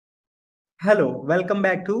Hello welcome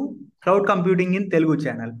back to cloud computing in Telugu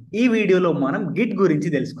channel. ఈ వీడియోలో మనం గిట్ గురించి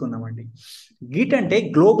తెలుసుకుందామండి. గిట్ అంటే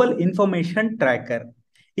గ్లోబల్ ఇన్ఫర్మేషన్ ట్రాకర్.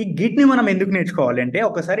 ఈ గిట్ ని మనం ఎందుకు నేర్చుకోవాలి అంటే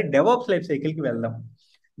ఒకసారి డెవాప్స్ లైఫ్ సైకిల్ కి వెళ్దాం.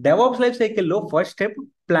 డెవాప్స్ లైఫ్ సైకిల్లో ఫస్ట్ స్టెప్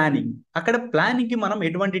ప్లానింగ్. అక్కడ ప్లానింగ్ కి మనం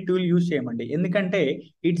ఎటువంటి టూల్ యూజ్ చేయమండి, ఎందుకంటే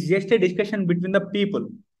it's just a discussion between the people.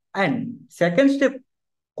 And second step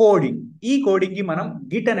coding. ఈ కోడింగ్ కి మనం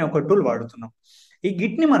గిట్ అనే ఒక టూల్ వాడుతున్నాం. ఈ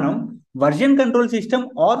గిట్ ని మనం version control system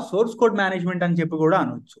are source code management అని చెప్పి కూడా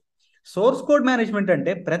అనవచ్చు. సోర్స్ కోడ్ మేనేజ్మెంట్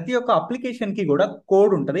అంటే ప్రతి ఒక్క అప్లికేషన్ కి కూడా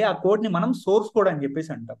కోడ్ ఉంటుంది, ఆ కోడ్ ని మనం సోర్స్ కోడ్ అని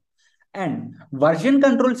చెప్పేసి అంటాం. అండ్ వర్జన్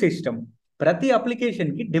కంట్రోల్ సిస్టమ్, ప్రతి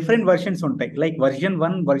అప్లికేషన్ కి డిఫరెంట్ వర్షన్స్ ఉంటాయి, లైక్ వర్జన్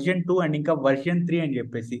 1, వర్జన్ 2 అండ్ ఇంకా వర్జన్ 3 అని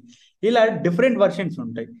చెప్పేసి ఇలా డిఫరెంట్ వర్షన్స్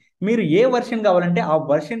ఉంటాయి. మీరు ఏ వర్షన్ కావాలంటే ఆ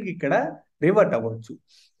వర్షన్ కి ఇక్కడ రివర్ట్ అవ్వచ్చు.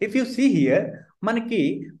 ఇఫ్ యూ సీ హియర్, మనకి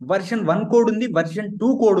వర్షన్ 1 కోడ్ ఉంది, వర్జన్ 2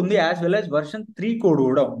 కోడ్ ఉంది, as well as version 3 code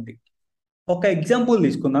కూడా ఉంది. ఒక ఎగ్జాంపుల్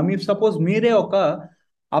తీసుకుందాం. ఇఫ్ సపోజ్ మీరే ఒక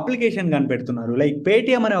అప్లికేషన్ కనిపెడుతున్నారు, లైక్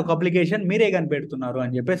పేటిఎం అనే ఒక అప్లికేషన్ మీరే కనిపెడుతున్నారు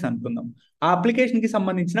అని చెప్పేసి అనుకుందాం. ఆ అప్లికేషన్ కి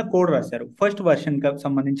సంబంధించిన కోడ్ రాశారు, ఫస్ట్ వర్షన్ కి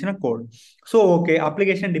సంబంధించిన code. So okay,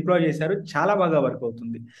 application deploy చేశారు, చాలా బాగా వర్క్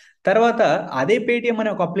అవుతుంది. తర్వాత అదే పేటిఎం అనే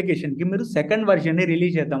ఒక అప్లికేషన్ కి మీరు సెకండ్ వర్షన్ ని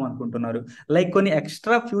రిలీజ్ చేద్దాం అనుకుంటున్నారు, లైక్ కొన్ని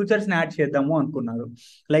ఎక్స్ట్రా ఫ్యూచర్స్ ని యాడ్ చేద్దాము అనుకున్నారు.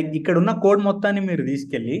 లైక్ ఇక్కడ ఉన్న కోడ్ మొత్తాన్ని మీరు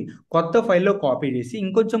తీసుకెళ్లి కొత్త ఫైల్లో కాపీ చేసి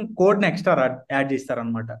ఇంకొంచెం కోడ్ ని ఎక్స్ట్రా యాడ్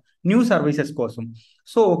చేస్తారనమాట, న్యూ సర్వీసెస్ కోసం.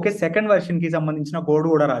 సో ఓకే, సెకండ్ వర్షన్ కి సంబంధించిన కోడ్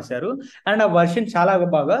కూడా రాశారు అండ్ ఆ వర్షన్ చాలా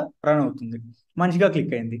బాగా రన్ అవుతుంది, మంచిగా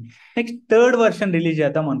క్లిక్ అయింది. నెక్స్ట్ థర్డ్ వర్షన్ రిలీజ్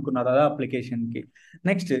చేద్దాం అనుకున్నారు అదా అప్లికేషన్ కి.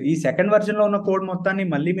 నెక్స్ట్ ఈ సెకండ్ వర్షన్ లో ఉన్న కోడ్ మొత్తాన్ని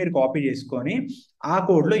మళ్ళీ మీరు కాపీ చేసుకొని ఆ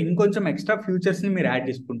కోడ్ లో ఇంకొంచెం ఎక్స్ట్రా ఫ్యూచర్స్ ని మీరు యాడ్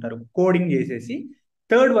చేసుకుంటారు, కోడింగ్ చేసేసి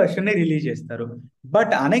థర్డ్ వర్షన్ ని రిలీజ్ చేస్తారు.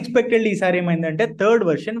 బట్ అన్ఎక్స్పెక్టెడ్లీ ఈసారి ఏమైందంటే థర్డ్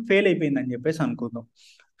వర్షన్ ఫెయిల్ అయిపోయిందని చెప్పేసి అనుకుందాం.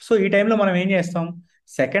 సో ఈ టైంలో మనం ఏం చేస్తాం,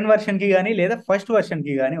 సెకండ్ వర్షన్ కి కానీ లేదా ఫస్ట్ వర్షన్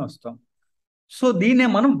కి కానీ వస్తాం. సో దీన్నే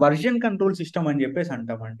మనం వర్జన్ కంట్రోల్ సిస్టమ్ అని చెప్పేసి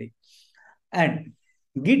అంటామండి. And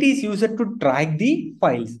Git is user to track the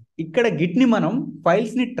files. ఇక్కడ గిట్ ని మనం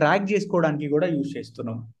ఫైల్స్ ని ట్రాక్ చేసుకోవడానికి కూడా యూజ్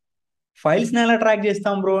చేస్తున్నాం. ఫైల్స్ ని ఎలా ట్రాక్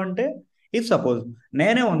చేస్తాం బ్రో అంటే, ఇఫ్ సపోజ్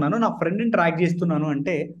నేనే ఉన్నాను, నా ఫ్రెండ్ని ట్రాక్ చేస్తున్నాను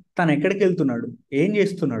అంటే తను ఎక్కడికి వెళ్తున్నాడు, ఏం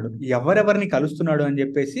చేస్తున్నాడు, ఎవరెవరిని కలుస్తున్నాడు అని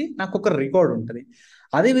చెప్పేసి నాకు ఒక రికార్డ్ ఉంటుంది.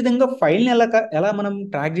 అదేవిధంగా ఫైల్ని ఎలా మనం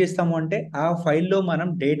ట్రాక్ చేస్తాము అంటే ఆ ఫైల్లో మనం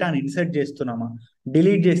డేటాని ఇన్సర్ట్ చేస్తున్నామా,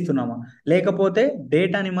 డిలీట్ చేస్తున్నామా, లేకపోతే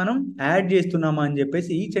డేటాని మనం యాడ్ చేస్తున్నామా అని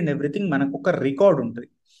చెప్పేసి ఈచ్ అండ్ ఎవ్రీథింగ్ మనకు ఒక రికార్డ్ ఉంటుంది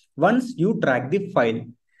once you track the file.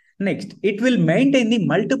 Next it will maintain the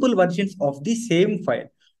multiple versions of the same file.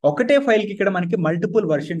 ఒకటే ఫైల్ కి ఇక్కడ మనకి మల్టిపుల్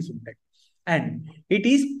వర్షన్స్ ఉంటాయి. And it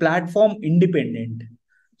is platform independent.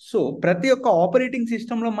 So ప్రతి ఒక్క ఆపరేటింగ్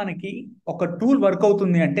సిస్టంలో మనకి ఒక టూల్ వర్క్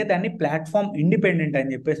అవుతుంది అంటే దాన్ని ప్లాట్ఫామ్ ఇండిపెండెంట్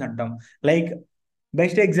అని చెప్పేసి అంటాం. లైక్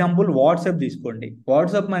బెస్ట్ ఎగ్జాంపుల్ వాట్సాప్ తీసుకోండి.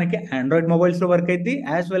 వాట్సాప్ మనకి ఆండ్రాయిడ్ మొబైల్స్ లో వర్క్ అయింది,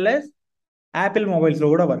 as well as Apple mobiles లో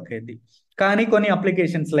కూడా వర్క్ అయింది. కానీ కొన్ని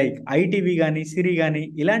అప్లికేషన్స్ లైక్ ఐటీవీ కానీ సిరి కానీ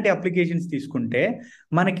ఇలాంటి అప్లికేషన్స్ తీసుకుంటే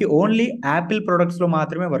మనకి ఓన్లీ యాపిల్ ప్రొడక్ట్స్ లో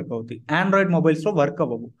మాత్రమే వర్క్ అవుతాయి, ఆండ్రాయిడ్ మొబైల్స్ లో వర్క్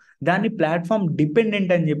అవ్వవు. దాన్ని ప్లాట్ఫామ్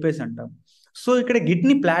డిపెండెంట్ అని చెప్పేసి అంటాం. సో ఇక్కడ గిట్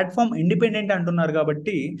ని ప్లాట్ఫామ్ ఇండిపెండెంట్ అంటున్నారు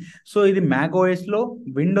కాబట్టి, సో ఇది మ్యాక్ ఓఎస్ లో,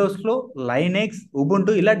 విండోస్ లో, లైనెక్స్,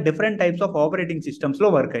 ఉబుంటు ఇలా different types of operating systems లో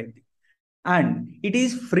వర్క్ అయింది. And it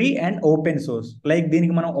is free and open source. Like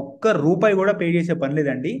దీనికి మనం ఒక్క రూపాయి కూడా పే చేసే పని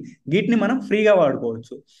లేదండి, గిట్ ని మనం ఫ్రీగా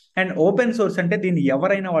వాడుకోవచ్చు. అండ్ ఓపెన్ సోర్స్ అంటే దీన్ని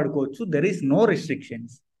ఎవరైనా వాడుకోవచ్చు, there is no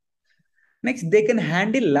restrictions. Next they can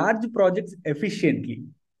handle large projects efficiently.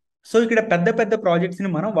 So ఇక్కడ పెద్ద పెద్ద ప్రాజెక్ట్స్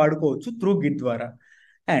ని మనం వాడుకోవచ్చు త్రూ గిట్ ద్వారా.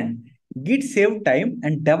 And Git save time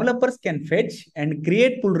and developers can fetch and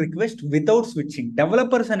create pull request without switching.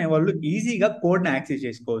 Developers అనే వాళ్ళు ఈజీగా కోడ్ ని యాక్సెస్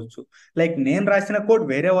చేసుకోవచ్చు. లైక్ నేను రాసిన కోడ్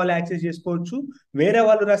వేరే వాళ్ళు యాక్సెస్ చేసుకోవచ్చు, వేరే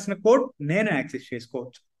వాళ్ళు రాసిన కోడ్ నేను యాక్సెస్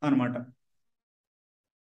చేసుకోవచ్చు అనమాట.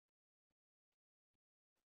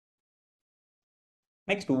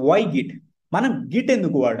 నెక్స్ట్ వై గిట్, మనం గిట్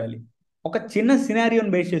ఎందుకు వాడాలి? ఒక చిన్న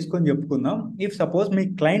సినారియోని బేస్ చేసుకొని చెప్పుకుందాం. ఇఫ్ సపోజ్ మీ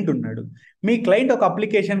క్లయింట్ ఉన్నాడు, మీ క్లయింట్ ఒక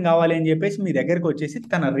అప్లికేషన్ కావాలి అని చెప్పేసి మీ దగ్గరకు వచ్చేసి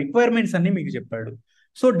తన రిక్వైర్మెంట్స్ అన్ని మీకు చెప్పాడు.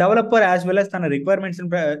 So developer as well as తన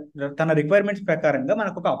రిక్వైర్మెంట్స్ ప్రకారంగా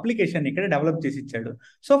మనకు ఒక అప్లికేషన్ ఇక్కడ డెవలప్ చేసి ఇచ్చాడు.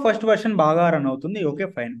 సో ఫస్ట్ వర్షన్ బాగా రన్ అవుతుంది, ఓకే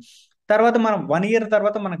ఫైన్. తర్వాత మనం 1 year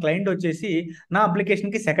తర్వాత మన క్లయింట్ వచ్చేసి నా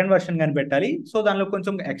అప్లికేషన్ కి సెకండ్ వర్షన్ కనిపెట్టాలి, సో దానిలో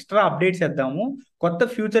కొంచెం ఎక్స్ట్రా అప్డేట్స్ చేద్దాము,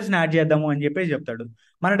 కొత్త ఫ్యూచర్స్ ని యాడ్ చేద్దాము అని చెప్పేసి చెప్తాడు.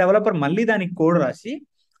 మన డెవలపర్ మళ్ళీ దానికి కోడ్ రాసి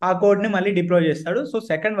ఆ కోడ్ ని మళ్ళీ డిప్లాయ్ చేస్తాడు. సో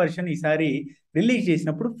సెకండ్ వర్షన్ ఈసారి రిలీజ్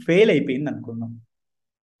చేసినప్పుడు ఫెయిల్ అయిపోయింది అనుకుందాం,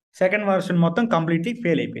 సెకండ్ వర్షన్ మొత్తం కంప్లీట్లీ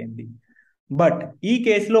ఫెయిల్ అయిపోయింది. బట్ ఈ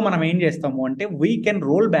కేసులో మనం ఏం చేస్తాము అంటే we can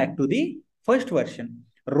roll back to the first version.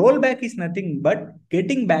 Roll back is nothing but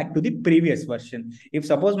getting back to the previous version. If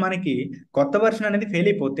suppose మనకి కొత్త వర్షన్ అనేది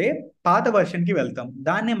ఫెయిల్ అయిపోతే పాత వర్షన్ కి వెళ్తాం,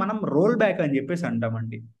 దాన్నే మనం రోల్ బ్యాక్ అని చెప్పేసి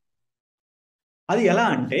అంటామండి. అది ఎలా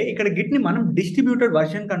అంటే ఇక్కడ గిట్ ని మనం డిస్ట్రిబ్యూటెడ్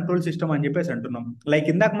వర్షన్ కంట్రోల్ సిస్టమ్ అని చెప్పేసి అంటున్నాం. లైక్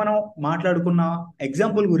ఇందాక మనం మాట్లాడుకున్న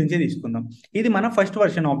ఎగ్జాంపుల్ గురించే తీసుకుందాం. ఇది మన first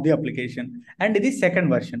version of the application and ఇది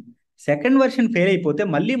second version. Second version fail అయిపోతే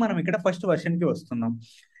మళ్ళీ మనం ఇక్కడ ఫస్ట్ వర్షన్ కి వస్తున్నాం.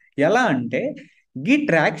 ఎలా అంటే Git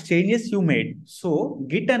tracks changes you made. So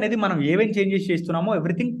Git అనేది మనం ఏమేమి చేంజెస్ చేస్తున్నామో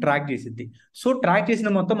ఎవ్రీథింగ్ ట్రాక్ చేసిద్ది. సో ట్రాక్ చేసిన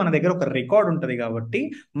మొత్తం మన దగ్గర ఒక రికార్డ్ ఉంటుంది కాబట్టి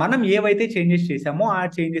మనం ఏవైతే చేంజెస్ చేసామో ఆ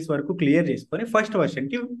చేంజెస్ వరకు క్లియర్ చేసుకొని ఫస్ట్ వర్షన్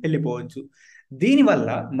కి వెళ్ళిపోవచ్చు. దీనివల్ల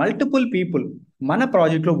మల్టిపుల్ పీపుల్ మన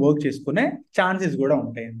ప్రాజెక్ట్ లో వర్క్ చేసుకునే ఛాన్సెస్ కూడా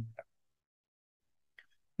ఉంటాయి అన్నమాట.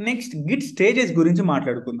 నెక్స్ట్ గిట్ స్టేజెస్ గురించి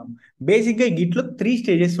మాట్లాడుకుందాం. బేసిక్గా గిట్ లో 3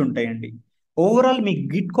 స్టేజెస్ ఉంటాయండి. ఓవరాల్ మీ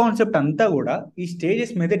గిట్ కాన్సెప్ట్ అంతా కూడా ఈ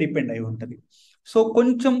స్టేజెస్ మీద డిపెండ్ అయి ఉంటుంది. సో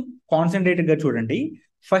కొంచెం కాన్సన్ట్రేటెడ్ గా చూడండి.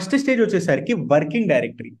 ఫస్ట్ స్టేజ్ వచ్చేసరికి వర్కింగ్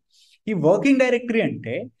డైరెక్టరీ. ఈ వర్కింగ్ డైరెక్టరీ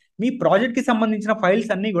అంటే మీ ప్రాజెక్ట్ కి సంబంధించిన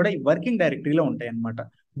ఫైల్స్ అన్ని కూడా ఈ వర్కింగ్ డైరెక్టరీలో ఉంటాయి అన్నమాట.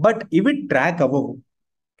 బట్ ఇవి ట్రాక్ అవ్వవు.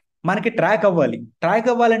 మనకి ట్రాక్ అవ్వాలి. ట్రాక్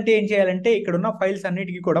అవ్వాలంటే ఏం చేయాలంటే ఇక్కడ ఉన్న ఫైల్స్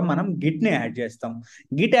అన్నిటికీ కూడా మనం గిట్ ని యాడ్ చేస్తాం.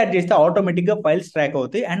 గిట్ యాడ్ చేస్తే ఆటోమేటిక్ గా ఫైల్స్ ట్రాక్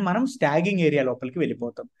అవుతాయి అండ్ మనం స్టాగింగ్ ఏరియా లోపలికి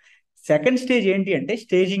వెళ్ళిపోతాం. సెకండ్ స్టేజ్ ఏంటి అంటే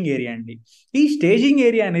స్టేజింగ్ ఏరియా అండి. ఈ స్టేజింగ్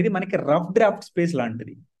ఏరియా అనేది మనకి రఫ్ డ్రాఫ్ట్ స్పేస్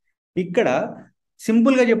లాంటిది. ఇక్కడ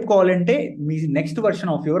సింపుల్ గా చెప్పుకోవాలంటే మీ next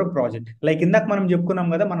version of your project. Like ఇందాక మనం చెప్పుకున్నాం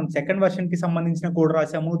కదా, మనం సెకండ్ వర్షన్ కి సంబంధించిన కోడ్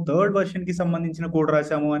రాసాము, థర్డ్ వర్షన్ కి సంబంధించిన కోడ్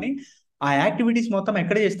రాసాము అని. ఆ యాక్టివిటీస్ మొత్తం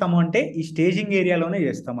ఎక్కడ చేస్తాము అంటే ఈ స్టేజింగ్ ఏరియాలోనే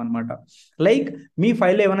చేస్తాం అనమాట. లైక్ మీ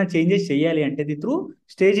ఫైల్లో ఏమైనా చేంజెస్ చేయాలి అంటే ఇది త్రూ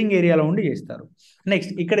స్టేజింగ్ ఏరియాలో ఉండి చేస్తారు.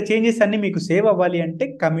 నెక్స్ట్ ఇక్కడ చేంజెస్ అన్ని మీకు సేవ్ అవ్వాలి అంటే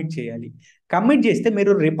కమిట్ చేయాలి. కమిట్ చేస్తే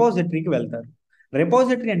మీరు రిపోజిటరీకి వెళ్తారు.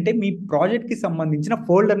 రిపోజిటరీ అంటే మీ ప్రాజెక్ట్ కి సంబంధించిన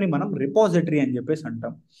ఫోల్డర్ ని మనం రిపోజిటరీ అని చెప్పేసి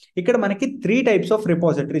అంటాం. ఇక్కడ మనకి 3 టైప్స్ ఆఫ్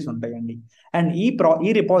రిపోజిటరీస్ ఉంటాయండి. అండ్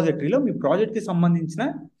ఈ రిపోజిటరీలో మీ ప్రాజెక్ట్ కి సంబంధించిన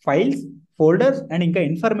ఫైల్స్, ఫోల్డర్స్ అండ్ ఇంకా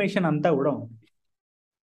ఇన్ఫర్మేషన్ అంతా కూడా ఉంటుంది.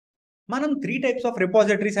 మనం 3 టైప్స్ ఆఫ్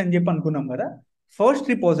రిపోజిటరీస్ అని చెప్పి అనుకున్నాం కదా. First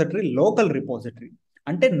repository local repository.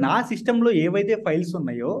 అంటే నా సిస్టంలో ఏవైతే ఫైల్స్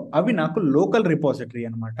ఉన్నాయో అవి నాకు లోకల్ రిపోజిటరీ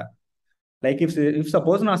అనమాట. లైక్ ఇఫ్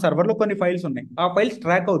సపోజ్ నా సర్వర్లో కొన్ని ఫైల్స్ ఉన్నాయి, ఆ ఫైల్స్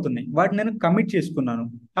ట్రాక్ అవుతున్నాయి, వాటిని నేను కమిట్ చేసుకున్నాను,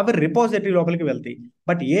 అవి రిపోజిటరీ లోపలికి వెళ్తాయి.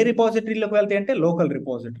 బట్ ఏ రిపోజిటరీలోకి వెళ్తాయి అంటే local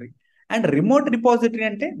repository. And remote repository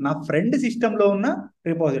అంటే నా ఫ్రెండ్ సిస్టంలో ఉన్న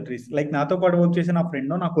రిపోజిటరీస్. లైక్ నాతో పాటు వర్క్ చేసే నా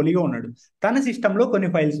ఫ్రెండ్, నా కొలీగో ఉన్నాడు, తన సిస్టంలో కొన్ని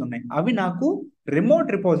ఫైల్స్ ఉన్నాయి, అవి నాకు రిమోట్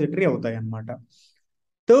రిపోజిటరీ అవుతాయి అన్నమాట.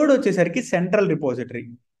 థర్డ్ వచ్చేసరికి సెంట్రల్ రిపోజిటరీ.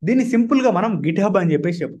 దీన్ని సింపుల్ గా మనం గిట్ హబ్ అని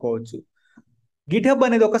చెప్పేసి చెప్పుకోవచ్చు. గిట్ హబ్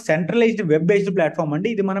అనేది ఒక సెంట్రలైజ్డ్ వెబ్ బేస్డ్ ప్లాట్ఫామ్ అండి.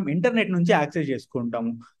 ఇది మనం ఇంటర్నెట్ నుంచి యాక్సెస్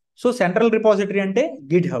చేసుకుంటాము. సో సెంట్రల్ రిపోజిటరీ అంటే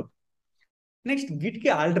గిట్ హబ్. నెక్స్ట్ గిట్ కి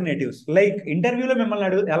ఆల్టర్నేటివ్స్. లైక్ ఇంటర్వ్యూలో మిమ్మల్ని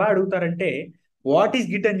ఎలా అడుగుతారంటే వాట్ ఈస్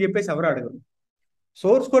గిట్ అని చెప్పేసి ఎవరు అడగరు.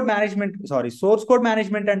 సోర్స్ కోడ్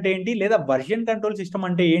మేనేజ్మెంట్ అంటే ఏంటి, లేదా వర్షన్ కంట్రోల్ సిస్టమ్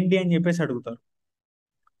అంటే ఏంటి అని చెప్పేసి అడుగుతారు.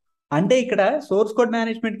 అంటే ఇక్కడ సోర్స్ కోడ్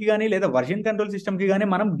మేనేజ్మెంట్ కి కానీ లేదా వర్షన్ కంట్రోల్ సిస్టమ్ కి కానీ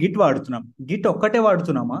మనం గిట్ వాడుతున్నాం. గిట్ ఒక్కటే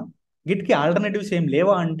వాడుతున్నామా? గిట్ కి ఆల్టర్నేటివ్స్ ఏం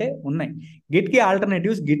లేవా అంటే ఉన్నాయి. గిట్ కి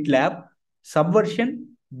alternatives Git lab, Subversion,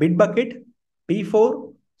 bit bucket, P4,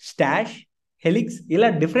 stash, helix, ఇలా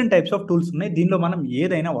డిఫరెంట్ టైప్స్ ఆఫ్ టూల్స్ ఉన్నాయి. దీనిలో మనం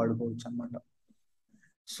ఏదైనా వాడుకోవచ్చు అనమాట.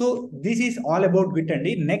 So this is all about Git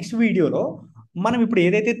అండి. నెక్స్ట్ వీడియోలో మనం ఇప్పుడు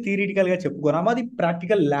ఏదైతే థియరిటికల్ గా చెప్పుకున్నామో అది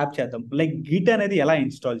ప్రాక్టికల్ ల్యాబ్ చేద్దాం. లైక్ గిట్ అనేది ఎలా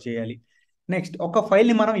ఇన్స్టాల్ చేయాలి, నెక్స్ట్ ఒక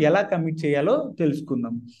ఫైల్ని మనం ఎలా కమిట్ చేయాలో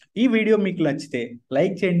తెలుసుకుందాం. ఈ వీడియో మీకు నచ్చితే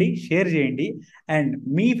లైక్ చేయండి, షేర్ చేయండి. అండ్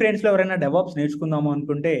మీ ఫ్రెండ్స్లో ఎవరైనా డెవాప్స్ నేర్చుకుందాము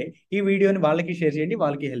అనుకుంటే ఈ వీడియోని వాళ్ళకి షేర్ చేయండి,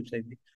 వాళ్ళకి హెల్ప్ చేయండి.